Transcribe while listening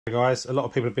Hey guys, a lot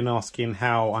of people have been asking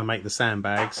how I make the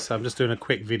sandbags, so I'm just doing a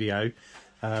quick video.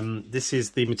 This is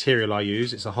the material I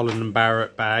use. It's a Holland &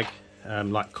 Barrett bag,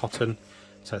 like cotton,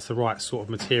 so it's the right sort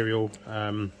of material,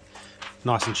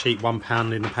 nice and cheap,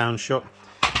 £1 in the pound shop.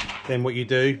 Then what you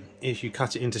do is you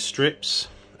cut it into strips,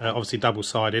 obviously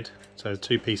double-sided, so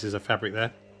 2 pieces of fabric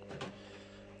there.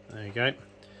 There you go.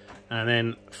 And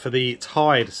then for the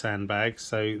tied sandbag,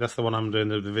 so that's the one I'm doing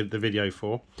the video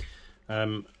for,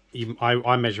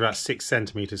 I measure out 6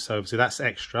 centimeters, so obviously that's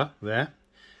extra there.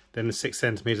 Then the 6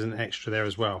 centimeters and extra there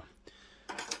as well.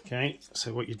 Okay,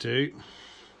 so what you do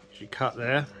is you cut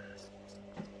there.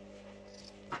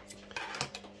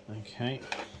 Okay,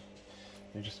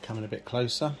 you just come in a bit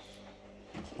closer.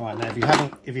 Right, now if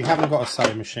you haven't got a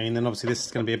sewing machine, then obviously this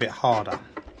is going to be a bit harder,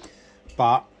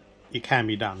 but it can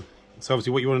be done. So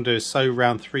obviously what you want to do is sew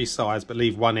around 3 sides, but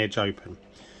leave one edge open.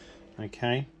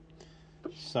 Okay,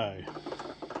 so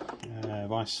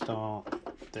if I start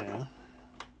there,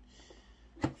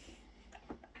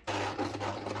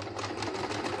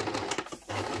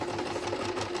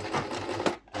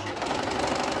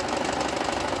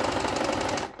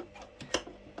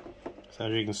 so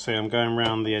as you can see, I'm going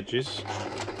around the edges.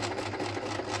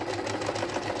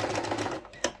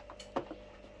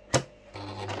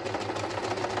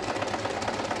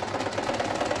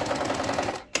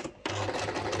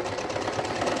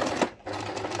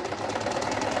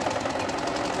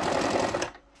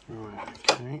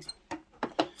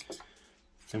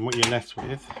 Then what you're left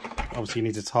with, obviously you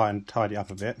need to tidy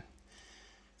up a bit,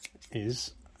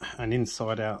 is an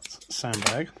inside out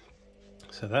sandbag.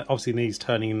 So that obviously needs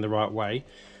turning in the right way.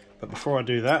 But before I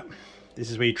do that, this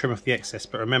is where you trim off the excess.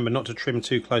 But remember not to trim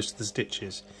too close to the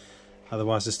stitches,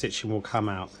 otherwise the stitching will come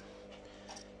out.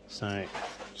 So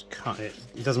just cut it.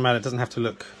 It doesn't matter, it doesn't have to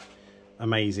look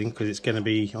amazing because it's going to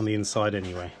be on the inside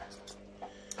anyway.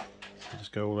 So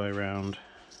just go all the way around.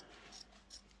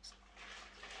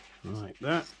 Like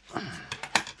that.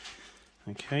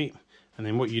 Okay, and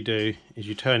then what you do is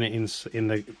you turn it in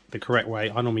the correct way.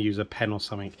 I normally use a pen or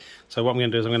something. So what I'm going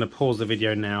to do is I'm going to pause the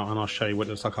video now and I'll show you what it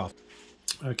looks like after.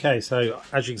 Okay, so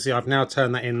as you can see, I've now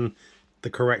turned that in the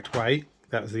correct way.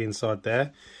 That was the inside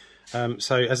there.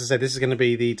 So as I said, this is going to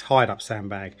be the tied up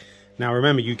sandbag. Now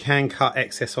remember, you can cut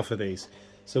excess off of these.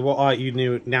 So what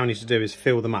you now need to do is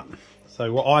fill them up.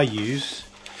 So what I use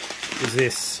is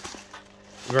this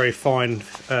very fine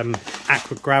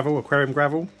aquarium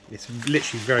gravel. It's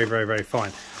literally very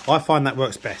fine. I find that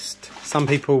works best. Some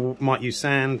people might use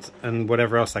sand and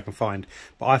whatever else they can find,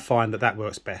 but I find that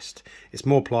works best. It's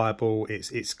more pliable,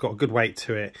 it's got a good weight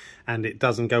to it, and it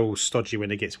doesn't go all stodgy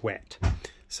when it gets wet.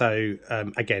 So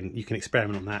again, you can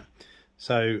experiment on that.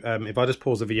 So if I just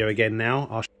pause the video again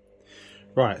now,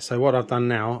 right, so what I've done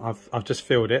now, I've just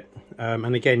filled it,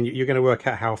 and again you're going to work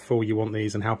out how full you want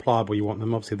these and how pliable you want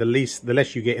them. Obviously the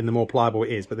less you get in, the more pliable it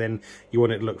is, but then you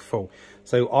want it to look full.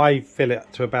 So I fill it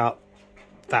to about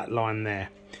that line there.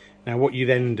 Now what you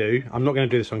then do, I'm not going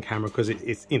to do this on camera because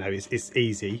it's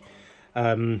easy.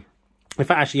 In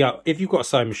fact, actually, if you've got a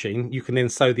sewing machine, you can then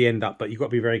sew the end up, but you've got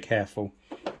to be very careful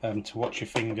to watch your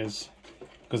fingers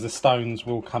because the stones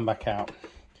will come back out.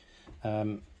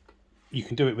 You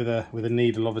can do it with a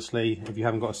needle, obviously, if you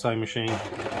haven't got a sewing machine.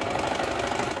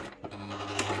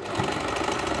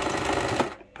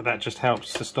 But that just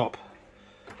helps to stop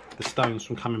the stones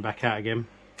from coming back out again.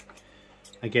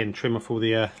 Again, trim off all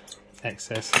the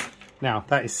excess. Now,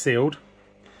 that is sealed.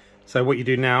 So what you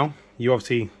do now, you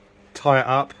obviously tie it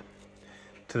up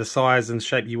to the size and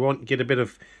shape you want. Get a bit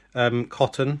of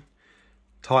cotton,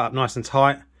 tie it up nice and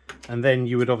tight, and then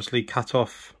you would obviously cut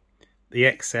off the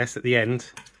excess at the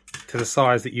end to the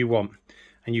size that you want,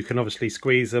 and you can obviously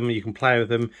squeeze them, you can play with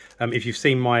them. If you've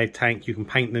seen my tank, you can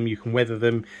paint them, you can weather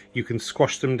them, you can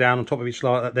squash them down on top of each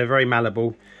other. They're very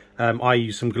malleable. I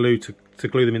use some glue to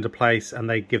glue them into place, and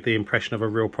they give the impression of a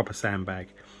real proper sandbag.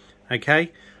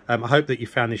 Okay, I hope that you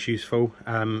found this useful.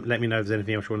 Let me know if there's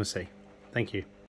anything else you want to see. Thank you.